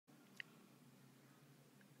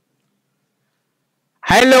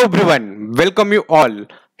Hello everyone, welcome you all.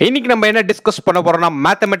 இன்னைக்கு நம்ம என்ன டிஸ்கஸ் பண்ண போறோம்னா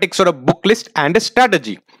மேத்தமெட்டிக்ஸோட புக் லிஸ்ட் அண்ட்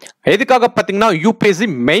ஸ்ட்ராட்டஜி. எதுக்காக பாத்தீங்கன்னா யூபிஎஸ்சி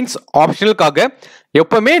மெயின்ஸ் ஆப்ஷனலுக்காக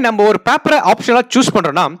எப்பவுமே நம்ம ஒரு பேப்பரை ஆப்ஷனலா சூஸ்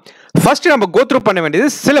பண்றோம்னா ஃபர்ஸ்ட் நம்ம கோ த்ரூ பண்ண வேண்டியது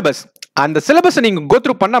சிலபஸ். அந்த சிலபஸை நீங்க கோ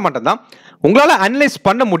த்ரூ பண்ண மட்டும்தான் உங்களால அனலைஸ்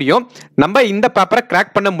பண்ண முடியும். நம்ம இந்த பேப்பரை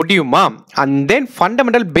கிராக் பண்ண முடியுமா அண்ட் தென்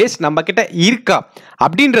ஃபண்டமெண்டல் பேஸ் நம்ம கிட்ட இருக்கா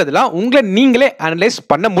அப்படின்றதுலாம் உங்களை நீங்களே அனலைஸ்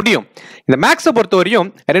பண்ண முடியும். இந்த மேக்ஸை பொறுத்த வரையும்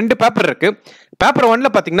ரெண்டு பேப்பர் இருக்கு. பேப்பர் 1ல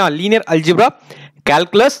பாத்தீங்கன்னா linear algebra,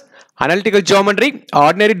 calculus, analytical geometry,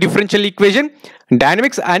 ordinary differential equation,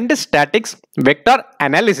 dynamics and statics, vector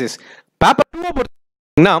analysis. Paper 2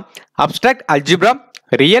 பொறுத்தீங்கன்னா abstract algebra,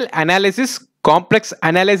 real analysis, complex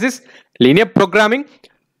analysis, linear programming,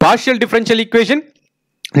 partial differential equation,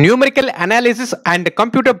 numerical analysis and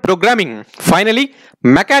computer programming, finally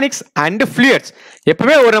mechanics and fluids.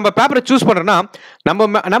 எப்பவே ஒரு நம்ம பேப்பரை choose பண்றோம்னா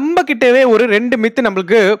நம்ம கிட்டவே ஒரு ரெண்டு myth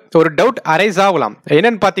நம்மளுக்கு ஒரு doubt arise ஆகலாம்.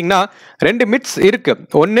 என்னன்னு பாத்தீங்கன்னா ரெண்டு மித்ஸ் இருக்கு.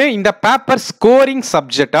 ஒன்னு இந்த பேப்பர் ஸ்கோரிங்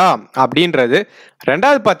சப்ஜெக்டா அப்படின்றது,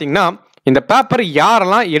 ரெண்டாவது பாத்தீங்கன்னா இந்த பேப்பர்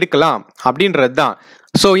யாரெல்லாம் எடுக்கலாம் அப்படின்றது தான்.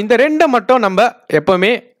 ஸோ இந்த ரெண்டை மட்டும் நம்ம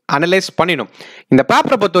எப்பவுமே அனலைஸ் பண்ணிடும். இந்த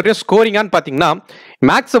பேப்பரை பொறுத்தவரையும் ஸ்கோரிங்கான்னு பார்த்தீங்கன்னா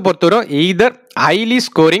மேக்ஸை பொறுத்தவரையும் either highly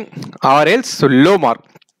scoring or else low mark.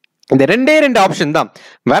 இந்த ரெண்டு ஆப்ஷன் தான்.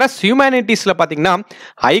 வேற ஹியூமனிட்டிஸ்ல பார்த்தீங்கன்னா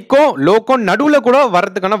ஹைக்கோ லோக்கோ நடுவில் கூட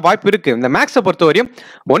வர்றதுக்கான வாய்ப்பு இருக்கு. இந்த மேக்ஸை பொறுத்தவரையும்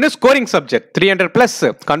ஒன்று ஸ்கோரிங் சப்ஜெக்ட்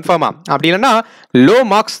 300+ கன்ஃபார்மா, அப்படி இல்லைன்னா லோ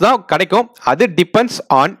மார்க்ஸ் தான் கிடைக்கும். அது டிபெண்ட்ஸ்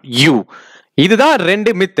ஆன் யூ. இதுதான்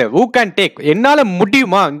ரெண்டு மித்து. ஹூ கேன் டேக், என்னால்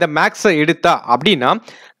முடியுமா இந்த மேக்ஸை எடுத்தா அப்படின்னா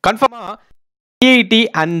கன்ஃபார்மா ஐஐடி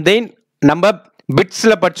அண்ட் தென் நம்ம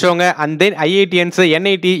பிட்ஸில் படித்தவங்க அண்ட் தென் ஐஐடிஎன்ஸ்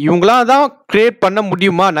என்ஐடி இவங்களாம் தான் கிரியேட் பண்ண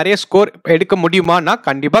முடியுமா, நிறைய ஸ்கோர் எடுக்க முடியுமான்னா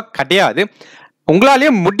கண்டிப்பாக கிடையாது.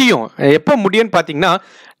 உங்களாலேயே முடியும். எப்போ முடியும்னு பார்த்தீங்கன்னா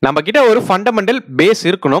நம்ம கிட்ட ஒரு ஃபண்டமெண்டல் பேஸ்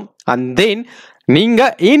இருக்கணும். அண்ட் தென்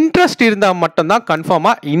நீங்கள் இன்ட்ரெஸ்ட் இருந்தால் மட்டும்தான்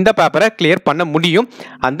கன்ஃபார்மாக இந்த பேப்பரை கிளியர் பண்ண முடியும்.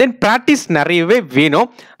 அண்ட் தென் ப்ராக்டிஸ் நிறையவே வேணும்.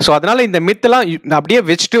 ஸோ அதனால் இந்த மித்தெல்லாம் அப்படியே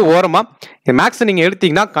வச்சுட்டு ஓரமாக இந்த மேக்ஸை நீங்கள்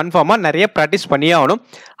எடுத்தீங்கன்னா கன்ஃபார்மாக நிறைய ப்ராக்டிஸ் பண்ணியே ஆகணும்.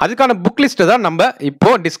 அதுக்கான புக் லிஸ்ட்டை தான் நம்ம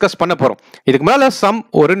இப்போ டிஸ்கஸ் பண்ண போகிறோம். இதுக்கு முன்னால்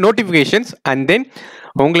ஒரு நோட்டிஃபிகேஷன்ஸ் அண்ட் தென்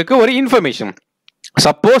உங்களுக்கு ஒரு இன்ஃபர்மேஷன்.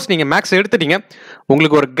 சப்போஸ் நீங்கள் மேக்ஸ் எடுத்துட்டீங்க,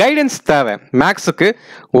 உங்களுக்கு ஒரு கைடன்ஸ் தேவை, மேக்ஸுக்கு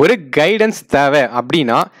ஒரு கைடன்ஸ் தேவை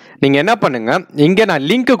அப்படின்னா நீங்கள் என்ன பண்ணுங்க, இங்கே நான்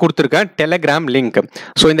லிங்க் கொடுத்துருக்கேன், டெலகிராம் லிங்க்.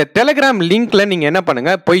 ஸோ இந்த டெலகிராம் லிங்க்ல நீங்கள் என்ன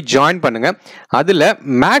பண்ணுங்க, போய் ஜாயின் பண்ணுங்க. அதில்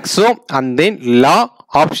மேக்ஸோ அண்ட் தென் லா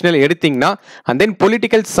ஆப்ஷனல் எடுத்தீங்கன்னா and then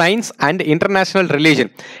political science and international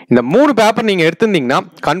relation இந்த 3 பேப்பர் நீங்கள் எடுத்திருந்தீங்கன்னா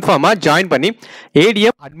கன்ஃபார்மாக ஜாயின் பண்ணி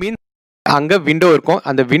ஏடிஎம் அட்மின் அங்கே விண்டோ இருக்கும்.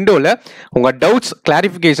 அந்த விண்டோவில் உங்கள் டவுட்ஸ்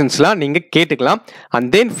கிளாரிஃபிகேஷன்ஸ்லாம் நீங்கள் கேட்டுக்கலாம். அண்ட்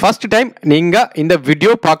தென் ஃபர்ஸ்ட் டைம் நீங்கள் இந்த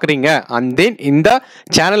வீடியோ பார்க்குறீங்க அண்ட் தென் இந்த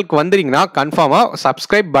சேனலுக்கு வந்துறீங்கன்னா கன்ஃபார்மாக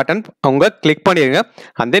சப்ஸ்கிரைப் பட்டன் அவங்க கிளிக் பண்ணிடுங்க.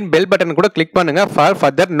 அண்ட் தென் பெல் பட்டன் கூட கிளிக் பண்ணுங்க for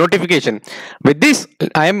further notification. With this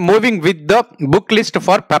I am moving with the book list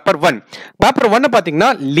for paper 1. Paper 1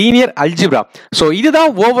 பார்த்தீங்கன்னா லீனியர் அல்ஜிப்ரா. ஸோ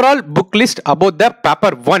இதுதான் overall book list about the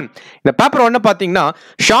paper 1. இந்த paper 1 பார்த்தீங்கன்னா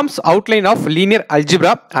Shams outline of linear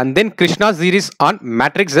algebra and then Krishna series on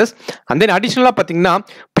matrices and then additionally பாத்தீங்கன்னா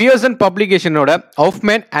Pearson பப்ளிகேஷனோட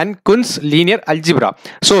Hofmann and குன்ஸ் linear algebra.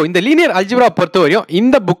 So இந்த linear algebra பொறுத்தவரையும்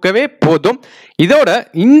இந்த புக்கவே போதும். இதோட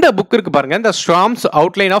இந்த புக் இருக்கு பாருங்க, இந்த Shams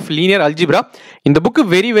outline of linear algebra. இந்த book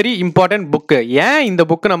very very important book. ஏன் இந்த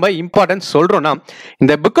புக்கு நம்ம இம்பார்ட்டன்ட் சொல்றோம்னா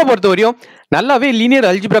இந்த புக்கை பொறுத்தவரையும் நல்லாவே லீனியர்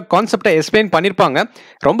அல்ஜிப்ரா கான்செப்டை எக்ஸ்பிளைன் பண்ணியிருப்பாங்க.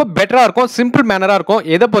 ரொம்ப பெட்டராக இருக்கும், சிம்பிள் மேனராக இருக்கும்.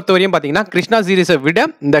 எதை பொறுத்தவரையும் பார்த்தீங்கன்னா கிருஷ்ணா சீரீஸை விட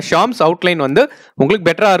இந்த ஷாம்ஸ் அவுட்லைன் வந்து உங்களுக்கு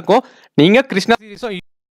பெட்டராக இருக்கும். நீங்கள் கிருஷ்ணா சீரீஸும்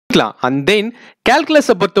அண்ட் தென்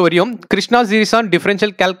கால்குலஸை பொறுத்தவரையும் Krishna series on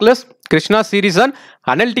differential calculus, Krishna series on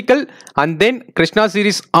analytical and then Krishna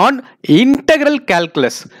series on integral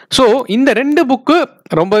calculus. So இந்த ரெண்டு புக்கு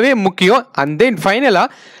ரொம்பவே முக்கியம். அண்ட் தென்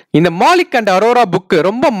ஃபைனலாக இந்த மாலிக் அண்ட் அரோரா புக்கு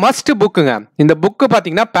ரொம்ப மஸ்ட் புக்குங்க. இந்த புக்கு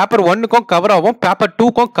பார்த்தீங்கன்னா பேப்பர் 1க்கும் கவர் ஆகும், பேப்பர்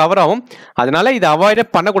 2க்கும் கவர் ஆகும். அதனால இதை அவாய்டே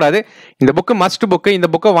பண்ணக்கூடாது. இந்த புக்கு மஸ்ட் புக்கு. இந்த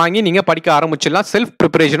புக்கை வாங்கி நீங்கள் படிக்க ஆரம்பிச்சிடலாம் செல்ஃப்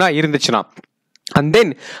ப்ரிப்பரேஷனாக இருந்துச்சுன்னா. அண்ட் தென்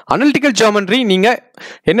அனலிட்டிக்கல் ஜியோமெட்ரி நீங்கள்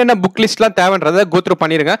என்னென்ன புக் லிஸ்ட்லாம் தேவைன்றதை கோ த்ரூ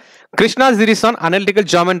பண்ணிடுங்க. Krishna series on analytical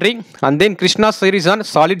geometry and then Krishna series on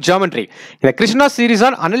solid geometry. இந்த கிருஷ்ணா சீரீஸ்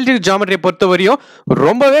ஆன் அனலிட்டிக்கல் ஜியோமெட்ரியை பொறுத்தவரையும்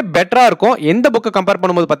ரொம்பவே பெட்டராக இருக்கும். எந்த புக்கை கம்பேர்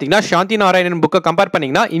பண்ணும்போது பார்த்தீங்கன்னா சாந்தி நாராயணன் புக்கை கம்பேர்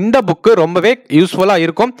பண்ணிங்கன்னா இந்த புக்கு ரொம்பவே யூஸ்ஃபுல்லாக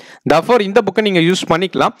இருக்கும். தஃபோர் இந்த புக்கை நீங்கள் யூஸ்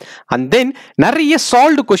பண்ணிக்கலாம். அண்ட் தென் நிறைய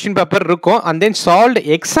சால்வ்டு கொஸ்டின் பேப்பர் இருக்கும். அண்ட் தென் சால்வ்டு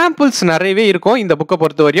எக்ஸாம்பிள்ஸ் நிறையவே இருக்கும். இந்த புக்கை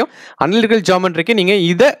பொறுத்தவரையும் அனலிட்டிக்கல் ஜியோமெட்ரிக்கு நீங்கள்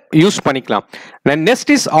இதை யூஸ் பண்ணிக்கலாம். Next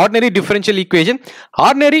is ordinary differential equation.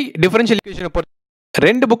 Ordinary differential equation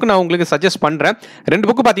ரெண்டு புக் நான் உங்களுக்கு சஜஸ்ட் பண்றேன். ரெண்டு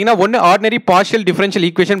புக் பாத்தீங்கன்னா ஒன்னு ordinary partial differential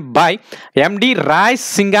equation by empty Rai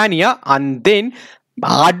Singhania and then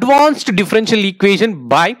advanced differential equation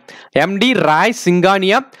by MD Rai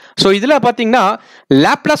Singhania. So இதுல பாத்தீங்கன்னா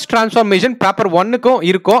Laplace transformation பேப்பர் 1க்கும்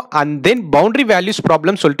இருக்கும் and then boundary values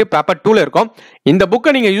problem சொல்லிட்டு பேப்பர் 2ல இருக்கும். இந்த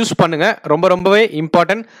புக்கை நீங்க யூஸ் பண்ணுங்க, ரொம்பவே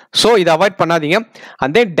இம்பார்ட்டன்ட். ஸோ இதை அவாய்ட் பண்ணாதீங்க.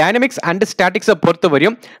 and then dynamics and statics பொறுத்த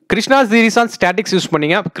வரையும் Krishna series on statics use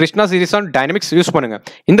பண்ணீங்க, Krishna series on dynamics use பண்ணுங்க.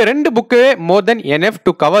 இந்த ரெண்டு book more then NF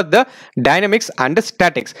to cover the dynamics and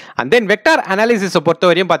statics. and then vector analysis பொறுத்த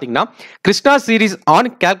வரையும் பாத்தீங்கன்னா கிருஷ்ணா சீரிஸ் ஆன்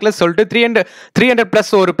கால்குலஸ் சொல்லிட்டு 300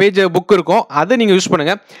 பிளஸ் ஒரு பேஜ் புக் இருக்கும், அதை நீங்க யூஸ்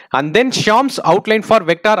பண்ணுங்க. and then Shams outline for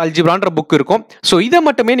vector அல்ஜிப்ரான்ற book இருக்கும். ஸோ இதை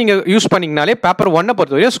மட்டுமே நீங்க யூஸ் பண்ணீங்கனாலே பேப்பர் 1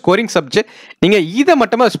 பொறுத்தவரையும் ஸ்கோரிங் சப்ஜெக்ட் நீங்க இதை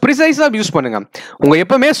மட்டுமே ப்ரிசைஸா யூஸ் பண்ணுங்க. உங்க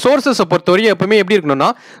எப்பவுமே சோர்சஸ் பொறுத்தவரையும் எப்பவுமே எப்படி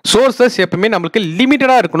இருக்கணும்னா சோர்சஸ் எப்பவுமே நம்மளுக்கு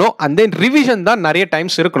லிமிட்டடா இருக்கணும். and then ரிவிஷன் தான் நிறைய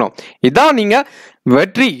டைம்ஸ் இருக்கணும். இதான் நீங்க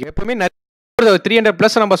வெற்றி எப்பவுமே 300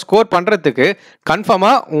 பிளஸ் நம்ம ஸ்கோர் பண்றதுக்கு கன்ஃபார்மா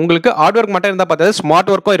உங்களுக்கு ஹார்ட் ஒர்க் மட்டும் இருந்தா பார்த்தா ஸ்மார்ட்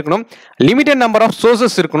ஒர்க்கும் இருக்கணும், லிமிட்டட் நம்பர் ஆஃப்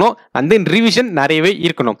சோர்சஸ் இருக்கணும், and then ரிவிஷன் நிறையவே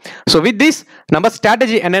இருக்கணும். ஸோ வித் திஸ் நம்ம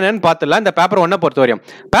ஸ்ட்ராட்டஜி என்னென்னு பார்த்துலாம். இந்த பேப்பர் 1 பொறுத்த வரையும்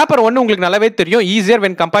பேப்பர் 1 உங்களுக்கு நல்லாவே தெரியும், easier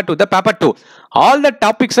when compared to the paper 2. All the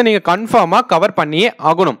டாபிக்ஸை நீங்க கன்ஃபார்மா கவர் பண்ணியே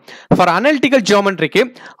ஆகணும். For analytical ஜியோமெட்ரிக்கு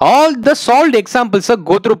all the solved எக்ஸாம்பிள்ஸை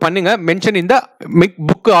go through பண்ணுங்க. மென்ஷன் இந்த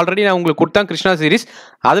புக் ஆல்ரெடி நான் உங்களுக்கு கொடுத்தேன் கிருஷ்ணா சீரிஸ்,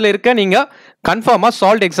 அதில் இருக்க நீங்க கன்ஃபார்மா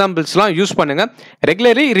சால்வ்ட் எக்ஸாம்பிள்ஸ்லாம் யூஸ் பண்ணுங்க.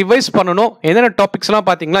 ரெகுலர்லி ரிவைஸ் பண்ணணும். என்னென்ன டாபிக்ஸ்லாம்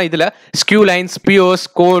பார்த்தீங்கன்னா இதில் ஸ்கியூ லைன்ஸ், பியோஸ்,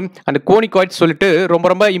 கோன் அண்ட் கோனிகாய்ட் சொல்லிட்டு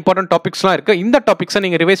ரொம்ப இம்பார்ட்டன்ட் டாபிக்ஸ்லாம் இருக்கு. இந்த டாபிக்ஸை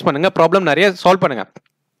நீங்க ரிவைஸ் பண்ணுங்க, ப்ராப்ளம் நிறைய சால்வ் பண்ணுங்க.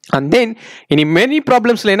 and then இனி மெனி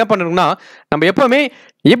ப்ராப்ளம்ஸ்ல என்ன பண்ணணும்னா நம்ம எப்பவுமே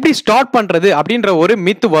எப்படி ஸ்டார்ட் பண்றது அப்படின்ற ஒரு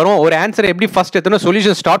மித்து வரும். ஒரு ஆன்சரை எப்படி ஃபர்ஸ்ட் எத்தனை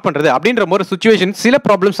சொல்யூஷன் ஸ்டார்ட் பண்றது அப்படின்ற ஒரு சுச்சுவேஷன் சில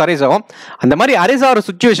ப்ராப்ளம்ஸ் அரைஸ் ஆகும். அந்த மாதிரி அரைஸ் ஆகிற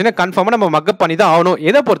சுச்சுவேஷனை கன்ஃபார்மா நம்ம மக்கப் பண்ணி தான் ஆகணும்.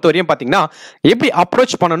 எதை பொறுத்த வரையும் பார்த்தீங்கன்னா எப்படி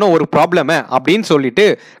அப்ரோச் பண்ணணும் ஒரு ப்ராப்ளம் அப்படின்னு சொல்லிட்டு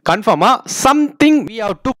கன்ஃபார்மா சம்திங் வி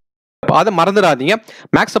ஹவ் டு, அதை மறந்துடாதீங்க.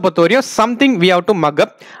 மேக்ஸை பொறுத்த வரையும் something we have to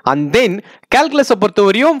mug up. and then கால்குலஸை பொறுத்த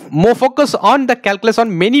வரையும் மோர் focus on the calculus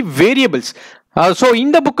on many variables. So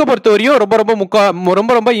இந்த புக்கை பொறுத்த வரையும்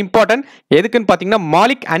ரொம்ப இம்பார்ட்டன்ட். எதுக்குன்னு பார்த்தீங்கன்னா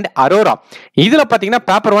மாலிக் அண்ட் அரோரா. இதில் பார்த்தீங்கன்னா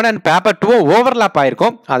பேப்பர் 1 அண்ட் பேப்பர் 2 ஓவர்லாப்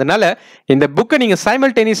ஆயிருக்கும். அதனால இந்த புக்கை நீங்கள்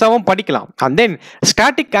சைமல்டேனியஸாகவும் படிக்கலாம். and then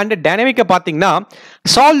ஸ்டாட்டிக் அண்ட் டைனமிக்கை பார்த்தீங்கன்னா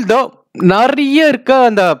சால்வ் த நிறைய இருக்க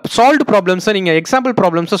அந்த சால்வ்டு ப்ராப்ளம்ஸை நீங்கள் எக்ஸாம்பிள்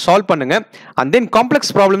ப்ராப்ளம்ஸை சால்வ் பண்ணுங்க. and then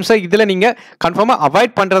காம்ப்ளெக்ஸ் ப்ராப்ளம்ஸை இதில் நீங்கள் கன்ஃபார்மாக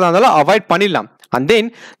அவாய்ட் பண்ணுறதா இருந்தாலும் அவாய்ட் பண்ணிடலாம். and then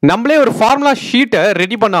நம்மளே ஒரு ஃபார்முலா ஷீட்டை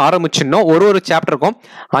ரெடி பண்ண ஆரம்பிச்சிடணும் ஒரு சாப்டருக்கும்.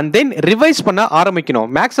 and then ரிவைஸ் பண்ண ஆரம்பிக்கணும்.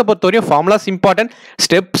 மேக்ஸை பொறுத்தவரையும் formulas important,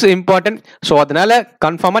 steps important. So அதனால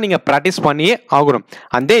கன்ஃபார்மாக நீங்கள் ப்ராக்டிஸ் பண்ணியே ஆகணும்.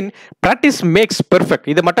 and then practice makes perfect.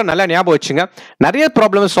 இதை மட்டும் நல்லா ஞாபகம் வச்சுங்க. நிறைய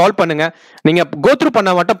ப்ராப்ளம் சால்வ் பண்ணுங்க. நீங்கள் கோத்ரூ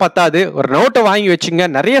பண்ண மட்டும் பத்தாது, ஒரு நோட்டை வாங்கி வச்சுங்க,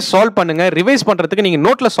 நிறைய சால்வ் பண்ணுங்க. ரிவைஸ் பண்றதுக்கு நீங்க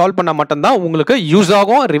நோட்ல சால்வ் பண்ணா மட்டும் தான் உங்களுக்கு யூஸ்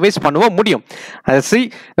ஆகும், ரிவைஸ் பண்ணவும் முடியும்.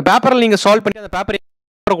 இந்த பேப்பரில் நீங்க சால்வ் பண்ணி அந்த பேப்பர்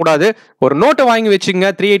கூடாது, ஒரு நோட்டை வாங்கி வச்சுங்க,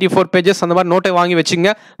 384 பேஜஸ் அந்த மாதிரி நோட்டை வாங்கி வச்சுங்க,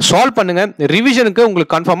 சால்வ் பண்ணுங்க. ரிவிஷனுக்கு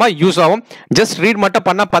உங்களுக்கு கன்ஃபார்மா யூஸ் ஆகும். ஜஸ்ட் ரீட் மட்டும்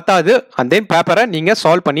பண்ணா பத்தாது, and then பேப்பரை நீங்க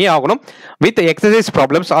சால்வ் பண்ணியே ஆகணும் with exercise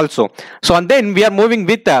problems also. So and then we are moving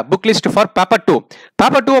with book list for paper 2.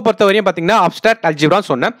 Paper 2 பொறுத்த வரையும் பார்த்தீங்கன்னா அப்ஸ்ட்ராக்ட் அல்ஜிப்ரா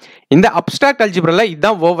சொன்னேன். இந்த அப்ஸ்ட்ராக்ட் அல்ஜிப்ரால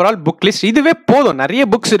இதுதான் ஓவரால் புக் லிஸ்ட். இதுவே போதும், நிறைய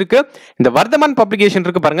புக்ஸ் இருக்கு. இந்த வர்தமான் பப்ளிகேஷன்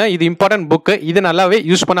இருக்கு பாருங்க, இது இம்பார்ட்டன்ட் புக். இது நல்லாவே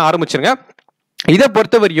யூஸ் பண்ண ஆரம்பிச்சிருங்க. இதை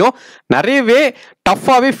பொறுத்தவரையும் நிறையவே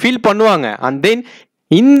டஃப்பாகவே ஃபீல் பண்ணுவாங்க. and then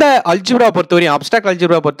இந்த அல்ஜிப்ரா பொறுத்தவரையும் அப்ஸ்ட்ராக்ட்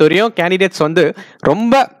அல்ஜிப்ரா பொறுத்தவரையும் கேண்டிடேட்ஸ் வந்து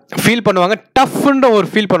ரொம்ப ஃபீல் பண்ணுவாங்க, டஃப்ன்ற ஒரு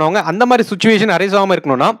ஃபீல் பண்ணுவாங்க. அந்த மாதிரி சுச்சுவேஷன் அரைஸ் ஆகாமல்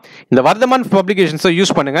இருக்கணும்னா இந்த வர்தமான் பப்ளிகேஷன்ஸை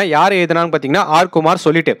யூஸ் பண்ணுங்க. யார் எழுதுனான்னு பார்த்தீங்கன்னா ஆர் குமார்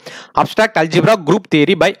சொல்லிட்டு abstract algebra group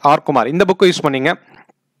theory by R Kumar, இந்த புக்கை யூஸ் பண்ணீங்க.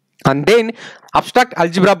 and then abstract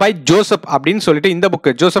algebra by Joseph அப்படின்னு சொல்லிட்டு இந்த புக்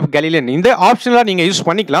ஜோசப் கலீலியன், இந்த ஆப்ஷனலா நீங்க யூஸ்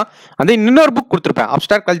பண்ணிக்கலாம். அந்த இன்னொரு புக் கொடுத்துருப்பேன்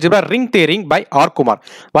abstract algebra ring theory by R Kumar,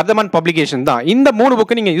 Varthaman publication தான். இந்த 3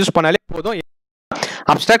 புக்கு நீங்க யூஸ் பண்ணாலே போதும்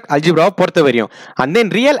abstract algebra பொறுத்த வரையும். and then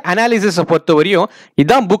real analysis பொறுத்த வரையும்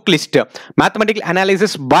இதான் book list. mathematical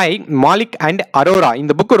analysis by Malik and Arora,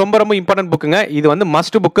 இந்த புக் ரொம்ப இம்பார்ட்டன்ட் புக்குங்க. இது வந்து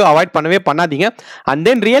மஸ்ட் புக், அவாய்ட் பண்ணவே பண்ணாதீங்க. and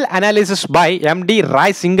then real analysis by MD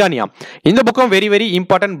Rai Singhania, இந்த புக்கும் very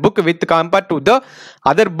important book with compared to the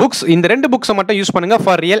other books. இந்த 2 புக்ஸை மட்டும் யூஸ் பண்ணுங்க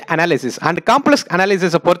for real analysis. And complex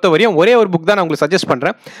analysis பொறுத்த வரையும் ஒரே ஒரு புக் தான் நான் உங்களுக்கு சஜஸ்ட்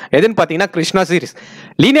பண்றேன். எதுன்னு பார்த்தீங்கன்னா கிருஷ்ணா சீரிஸ்.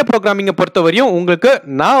 லீனியர் ப்ரோக்ராமிங்கை பொறுத்த வரையும் உங்களுக்கு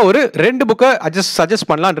நான் ஒரு 2 புக்கை சஜஸ்ட்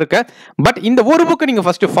பண்ணலாம் இருக்கேன். பட் இந்த ஒரு புக்கை நீங்க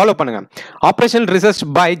ஃபர்ஸ்ட் ஃபாலோ பண்ணுங்க. Operational research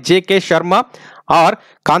by JK. Sharma R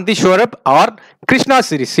Gandhi ஷோரப் R Krishna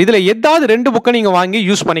series, இதுல ஏதாவது 2 புக்கை நீங்க வாங்கி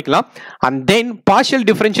யூஸ் பண்ணிக்கலாம். and then partial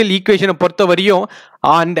differential equation பொறுத்த வரையும்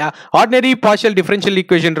and ordinary partial differential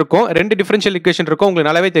equation இருக்கும். 2 differential equation இருக்கும், உங்களுக்கு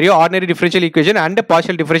நல்லாவே தெரியும். ordinary differential equation and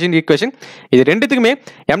partial differential equation, இது ரெண்டுத்துக்குமே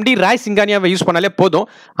MD ராய் சிங்கானியாவை யூஸ் பண்ணாலே போதும்.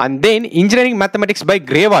 and then engineering mathematics by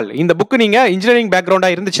கிரேவால், இந்த புக் நீங்க இன்ஜினியரிங்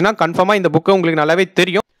பேக்ரவுண்டா இருந்துச்சுன்னா கன்ஃபார்மா இந்த புக் உங்களுக்கு நல்லாவே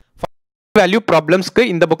தெரியும். வேல்யூ ப்ராப்ளம்ஸ்க்கு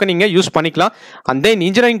இந்த புக்கை நீங்க யூஸ் பண்ணிக்கலாம். அண்ட் தென்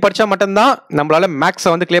இன்ஜினியரிங் படிச்சா மட்டும்தான் நம்மளால மேக்ஸை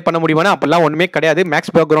வந்து கிளியர் பண்ண முடியுமானா அப்பெல்லாம் ஒண்ணுமே கிடையாது.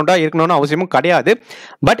 மேக்ஸ் பேக்ரவுண்டா இருக்கணும்னு அவசியமும் கிடையாது.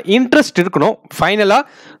 பட் இன்ட்ரெஸ்ட் இருக்கணும். ஃபைனலா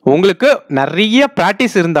உங்களுக்கு நிறைய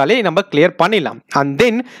பிராக்டிஸ் இருந்தாலே நம்ம கிளியர் பண்ணிடலாம். அண்ட்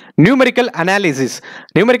தென் நியூமெரிக்கல் அனாலிசிஸ்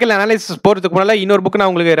போறதுக்கு முன்னால இன்னொரு புக்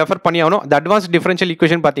நான் உங்களுக்கு ரெஃபர் பண்ணி ஆகணும். தி அட்வான்ஸ்ட் டிஃபரன்ஷியல்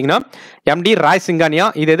ஈக்குவேஷன் பாத்தீங்கன்னா எம்டி ராய் சிங்கானியா.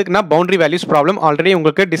 இது எதுக்குன்னா பவுண்டரி வேல்யூஸ் ப்ராப்ளம் ஆல்ரெடி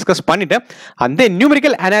உங்களுக்கு டிஸ்கஸ் பண்ணிட்டேன். And then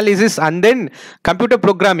numerical analysis and then computer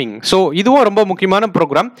programming. So இதுவும் ரொம்ப முக்கியமான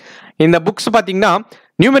ப்ரோக்ராம். இந்த புக்ஸ் பாத்தீங்கன்னா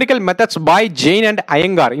numerical methods by Jain and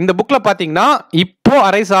Iyengar. இந்த புக்ல பாத்தீங்கன்னா இப்போ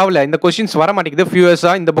அரைஸ் ஆகல, இந்த கொஸ்டின்ஸ் வர மாட்டேங்குது ஃபியூ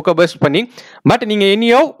இயர்ஸா இந்த புக்கை பேஸ் பண்ணி. பட் நீங்க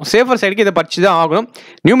இனியோ சேஃபர் சைடுக்கு இதை படிச்சு தான் ஆகணும்.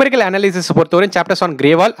 நியூமெரிக்கல் அனாலிசிஸ் பொறுத்தவரை chapters on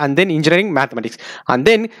கிரேவால் and then engineering mathematics and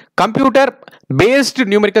then computer based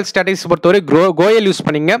numerical strategies பொறுத்தவரை கோயல் யூஸ்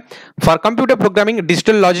பண்ணீங்க. For computer programming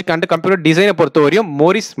digital logic and computer டிசைனை பொறுத்தவரையும்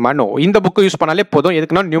மோரிஸ் மனோ. இந்த புக்கு யூஸ் பண்ணாலே போதும்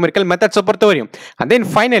எதுக்குன்னா நியூமெரிக்கல் மெத்தட்ஸை பொறுத்தவரையும். And then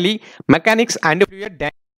finally mechanics and fluid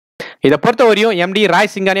இதை பொறுத்தவரையும் எம்டி ராய்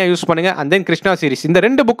சிங்கானியா யூஸ் பண்ணுங்க. அண்ட் தென் கிருஷ்ணா சீரிஸ் இந்த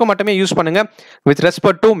ரெண்டு புக்கு மட்டுமே யூஸ் பண்ணுங்க with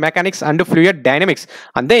respect to mechanics and fluid dynamics.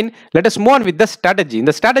 And then let us move on with the strategy.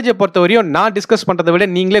 இந்த ஸ்ட்ராட்டஜியை பொறுத்தவரையும் நான் டிஸ்கஸ் பண்றதை விட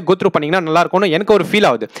நீங்களே கோ த்ரூ பண்ணீங்கன்னா நல்லா இருக்கும்னு எனக்கு ஒரு ஃபீல்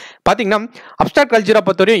ஆகுது. பாத்தீங்கன்னா அப்ஸ்ட்ராக்ட் கல்ச்சரை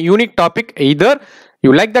பொறுத்தவரையும் unique topic, either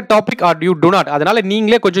you like the topic or you do not. அதனால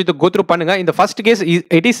நீங்களே கொஞ்சம் இது go through பண்ணுங்க. இந்த first case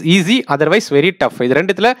it is easy, otherwise very tough. இது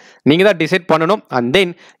ரெண்டுத்துல நீங்க தான் டிசைட் பண்ணணும். and then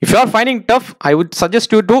if you are finding tough, I would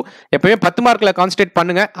suggest you to எப்பவுமே 10 மார்க்ல கான்சன்ட்ரேட்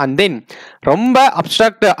பண்ணுங்க. and then ரொம்ப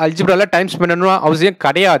அப்ஸ்ட்ராக்ட் அல்ஜிப்ரால டைம் ஸ்பெண்ட் பண்ணனும் அவசியம்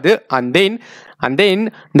கிடையாது. and then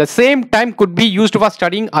the same time could be used for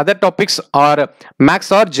studying other topics or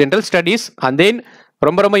maths or general studies. and then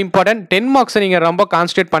ரொம்ப important 10 marks நீங்க ரொம்ப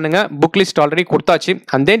concentrate பண்ணுங்க. புக் லிஸ்ட் ஆல்ரெடி கொடுத்தாச்சு.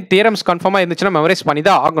 அண்ட் தென் தியரம்ஸ் கன்ஃபார்மா இருந்துச்சுன்னா மெமரைஸ் பண்ணி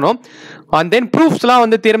தான் ஆகணும். அண்ட் தென் ப்ரூஃப்ஸ்லாம்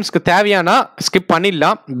வந்து தியரம்ஸ்க்கு தேவையானா ஸ்கிப்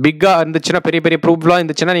பண்ணிடலாம். பிக்கா இருந்துச்சுன்னா பெரிய ப்ரூஃப்லாம்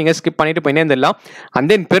இருந்துச்சுன்னா நீங்க ஸ்கிப் பண்ணிட்டு போயினே இருந்துடலாம். அண்ட்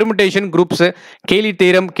தென் பெர்முடேஷன் குரூப்ஸ், கேலி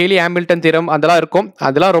தியரம், கேலி ஹாமில்டன் தியரம் அதெல்லாம் இருக்கும்.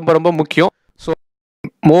 அதெல்லாம் ரொம்ப முக்கியம். So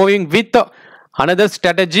moving with another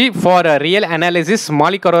strategy for real analysis,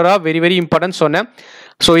 Malik Arora very important சொன்னேன்.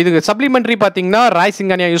 ஸோ இதுக்கு சப்ளிமெண்ட்ரி பார்த்தீங்கன்னா ராய்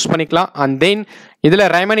சிங்கானியா யூஸ் பண்ணிக்கலாம். அண்ட் தென் இதில்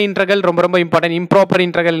ரைமன் இன்டர்கல் ரொம்ப important, improper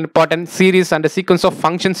இன்டர்கல் important, series and sequence of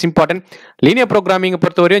functions important. Linear programming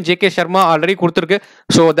பொறுத்தவரையும் ஜே.கே. சர்மா ஆல்ரெடி கொடுத்துருக்கு.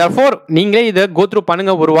 ஸோ therefore நீங்களே இதை கோ த்ரூ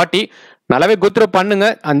பண்ணுங்க, ஒரு வாட்டி நல்லாவே கோ த்ரூ பண்ணுங்க.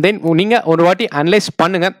 அண்ட் தென் நீங்க ஒரு வாட்டி அனலைஸ்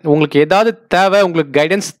பண்ணுங்க. உங்களுக்கு ஏதாவது தேவை, உங்களுக்கு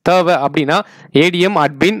கைடன்ஸ் தேவை அப்படின்னா ஏடிஎம்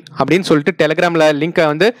அட்மின் அப்படின்னு சொல்லிட்டு டெலிகிராமில் லிங்கை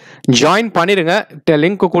வந்து ஜாயின் பண்ணிடுங்க.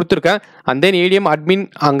 லிங்க் கொடுத்துருக்கேன். அண்ட் தென் ஏடிஎம் அட்மின்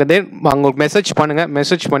அங்கே உங்களுக்கு மெசேஜ் பண்ணுங்க.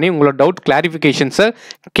 மெசேஜ் பண்ணி உங்களோட டவுட் கிளாரிஃபிகேஷன்ஸை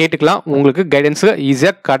கேட்டுக்கலாம். உங்களுக்கு கைடன்ஸு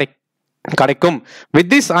ஈஸியாக கிடைக்கும். With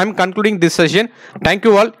this, I am concluding this session. Thank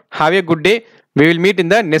you all. Have a good day. We will meet in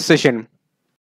the next session.